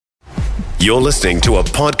You're listening to a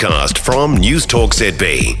podcast from News Talk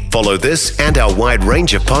ZB. Follow this and our wide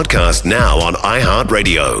range of podcasts now on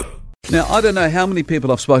iHeartRadio. Now, I don't know how many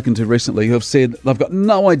people I've spoken to recently who have said they've got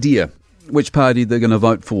no idea which party they're going to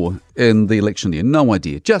vote for in the election year. No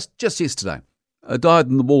idea. Just yesterday, a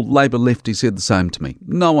dyed-in-the-wool Labour leftie said the same to me.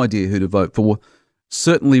 No idea who to vote for.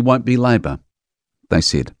 Certainly won't be Labour, they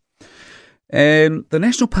said. And the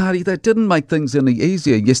National Party, they didn't make things any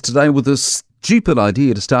easier yesterday with this stupid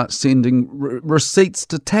idea to start sending receipts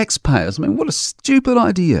to taxpayers. I mean, what a stupid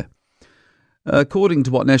idea. According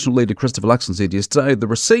to what National Leader Christopher Luxon said yesterday, the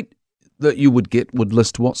receipt that you would get would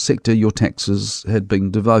list what sector your taxes had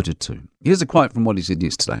been devoted to. Here's a quote from what he said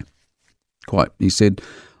yesterday. Quote, he said,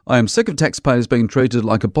 "I am sick of taxpayers being treated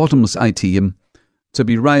like a bottomless ATM to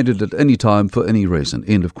be raided at any time for any reason."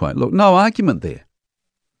 End of quote. Look, no argument there.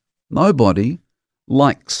 Nobody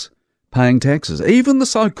likes paying taxes. Even the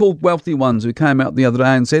so-called wealthy ones who came out the other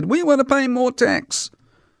day and said, we want to pay more tax.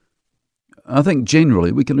 I think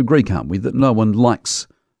generally we can agree, can't we, that no one likes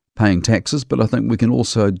paying taxes, but I think we can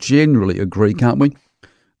also generally agree, can't we,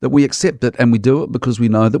 that we accept it and we do it because we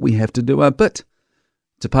know that we have to do our bit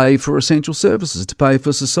to pay for essential services, to pay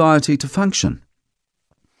for society to function.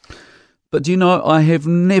 But do you know, I have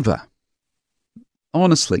never,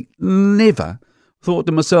 honestly, never thought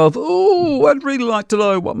to myself, oh, I'd really like to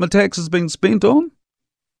know what my tax has been spent on.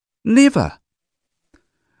 Never.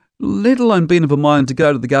 Let alone been of a mind to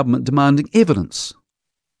go to the government demanding evidence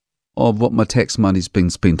of what my tax money's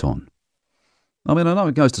been spent on. I mean, I know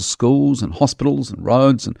it goes to schools and hospitals and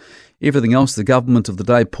roads and everything else the government of the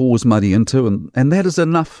day pours money into, and that is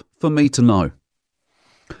enough for me to know.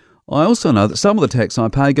 I also know that some of the tax I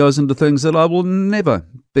pay goes into things that I will never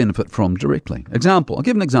benefit from directly. I'll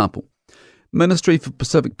give an example. Ministry for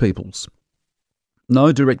Pacific Peoples.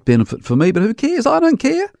 No direct benefit for me, but who cares? I don't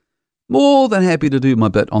care. More than happy to do my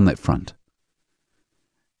bit on that front.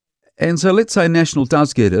 And so let's say National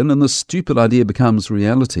does get in and this stupid idea becomes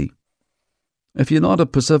reality. If you're not a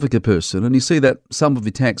Pacifica person and you see that some of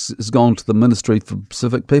your tax has gone to the Ministry for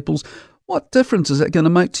Pacific Peoples, what difference is that going to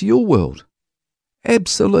make to your world?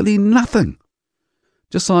 Absolutely nothing.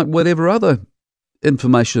 Just like whatever other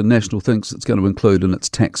information National thinks it's going to include in its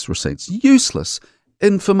tax receipts. Useless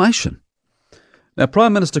information. Now,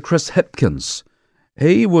 Prime Minister Chris Hipkins,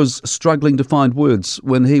 he was struggling to find words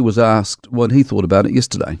when he was asked what he thought about it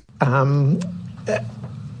yesterday.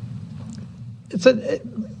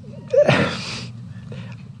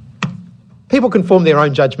 People can form their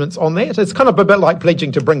own judgments on that. It's kind of a bit like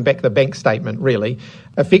pledging to bring back the bank statement, really.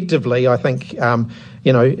 Effectively, I think,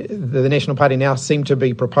 the National Party now seem to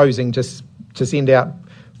be proposing to send out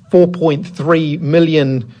 4.3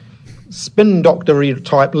 million spin doctor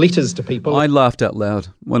type letters to people. I laughed out loud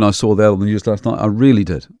when I saw that on the news last night. I really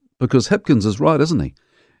did. Because Hipkins is right, isn't he?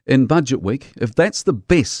 In budget week, if that's the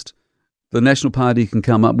best the National Party can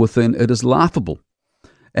come up with, then it is laughable.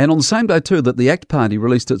 And on the same day too that the ACT Party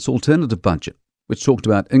released its alternative budget, which talked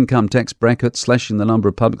about income tax brackets, slashing the number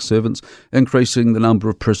of public servants, increasing the number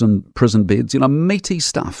of prison beds, meaty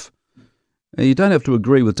stuff. You don't have to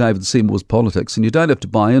agree with David Seymour's politics and you don't have to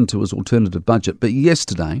buy into his alternative budget. But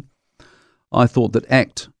yesterday, I thought that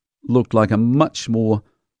ACT looked like a much more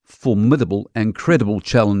formidable and credible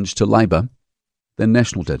challenge to Labour than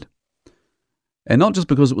National did. And not just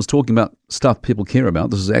because it was talking about stuff people care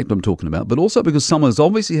about, this is ACT I'm talking about, but also because someone's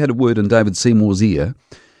obviously had a word in David Seymour's ear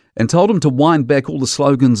and told him to wind back all the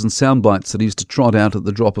slogans and soundbites that he used to trot out at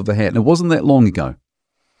the drop of a hat. And it wasn't that long ago.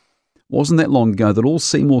 That all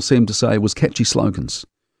Seymour seemed to say was catchy slogans.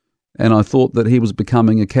 And I thought that he was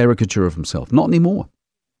becoming a caricature of himself. Not anymore.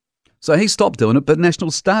 So he stopped doing it, but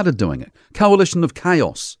National started doing it. Coalition of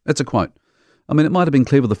chaos. That's a quote. I mean, it might have been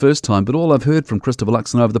clever the first time, but all I've heard from Christopher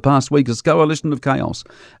Luxon over the past week is coalition of chaos.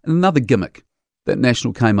 And another gimmick that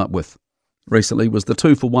National came up with recently was the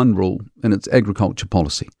 2-for-1 rule in its agriculture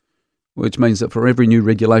policy, which means that for every new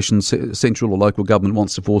regulation central or local government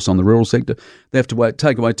wants to force on the rural sector, they have to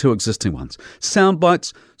take away 2 existing ones.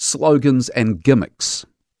 Soundbites, slogans and gimmicks.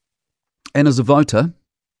 And as a voter,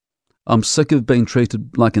 I'm sick of being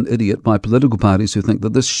treated like an idiot by political parties who think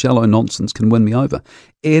that this shallow nonsense can win me over.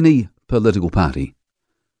 Any political party.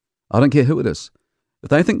 I don't care who it is. If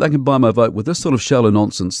they think they can buy my vote with this sort of shallow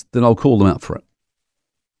nonsense, then I'll call them out for it.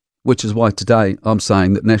 Which is why today I'm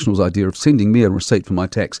saying that National's idea of sending me a receipt for my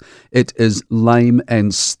tax, it is lame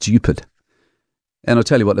and stupid. And I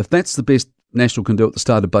tell you what, if that's the best National can do at the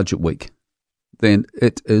start of budget week, then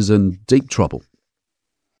it is in deep trouble.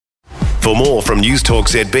 For more from News Talk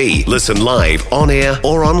ZB, listen live, on air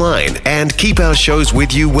or online, and keep our shows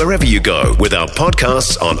with you wherever you go with our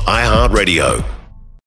podcasts on iHeartRadio.